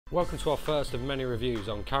Welcome to our first of many reviews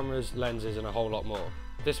on cameras, lenses and a whole lot more.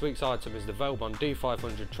 This week's item is the Velbon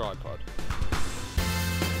D-500 Tripod.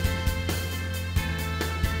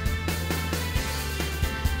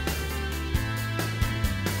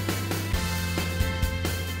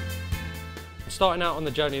 Starting out on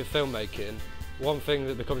the journey of filmmaking, one thing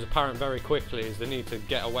that becomes apparent very quickly is the need to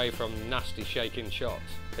get away from nasty shaking shots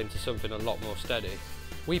into something a lot more steady.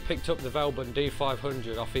 We picked up the Velbon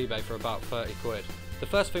D-500 off eBay for about 30 quid. The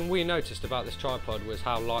first thing we noticed about this tripod was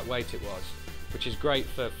how lightweight it was, which is great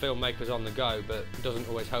for filmmakers on the go but doesn't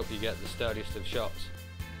always help you get the sturdiest of shots.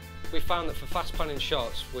 We found that for fast panning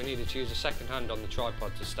shots we needed to use a second hand on the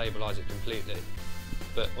tripod to stabilise it completely,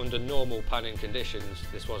 but under normal panning conditions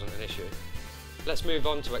this wasn't an issue. Let's move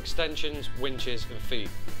on to extensions, winches and feet.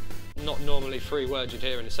 Not normally three words you'd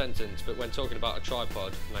hear in a sentence, but when talking about a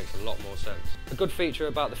tripod it makes a lot more sense. A good feature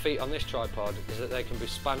about the feet on this tripod is that they can be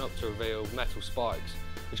span up to reveal metal spikes,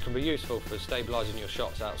 which can be useful for stabilising your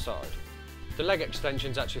shots outside. The leg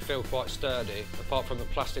extensions actually feel quite sturdy, apart from the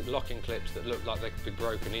plastic locking clips that look like they could be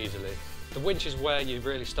broken easily. The winch is where you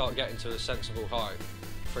really start getting to a sensible height,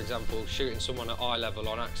 for example shooting someone at eye level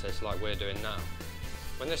on axis like we're doing now.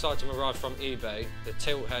 When this item arrived from eBay, the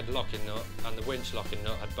tilt head locking nut and the winch locking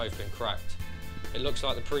nut had both been cracked. It looks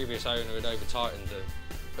like the previous owner had over tightened them.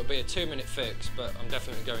 It'll be a 2-minute fix, but I'm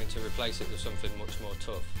definitely going to replace it with something much more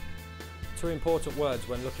tough. Two important words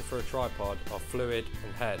when looking for a tripod are fluid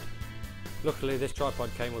and head. Luckily this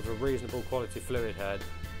tripod came with a reasonable quality fluid head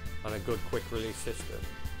and a good quick release system.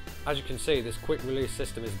 As you can see, this quick release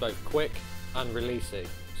system is both quick and releasey,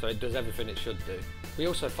 so it does everything it should do. We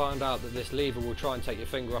also found out that this lever will try and take your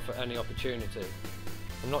finger off at any opportunity.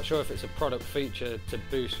 I'm not sure if it's a product feature to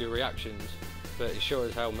boost your reactions, but it sure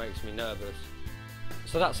as hell makes me nervous.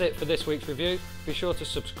 So that's it for this week's review. Be sure to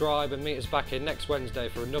subscribe and meet us back here next Wednesday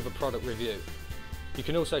for another product review. You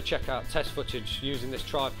can also check out test footage using this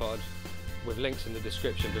tripod with links in the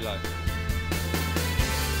description below.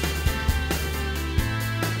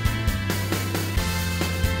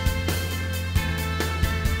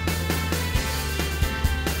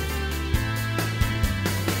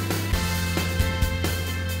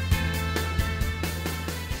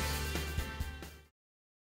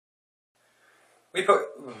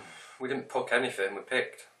 We didn't puck anything, we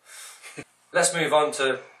picked. Let's move on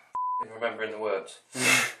to remembering the words.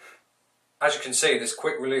 As you can see, this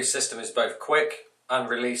quick release system is both quick and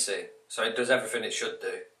releasey, so it does everything it should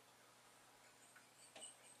do.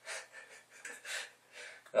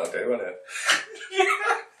 That'll do, won't it?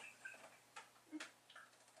 Yeah!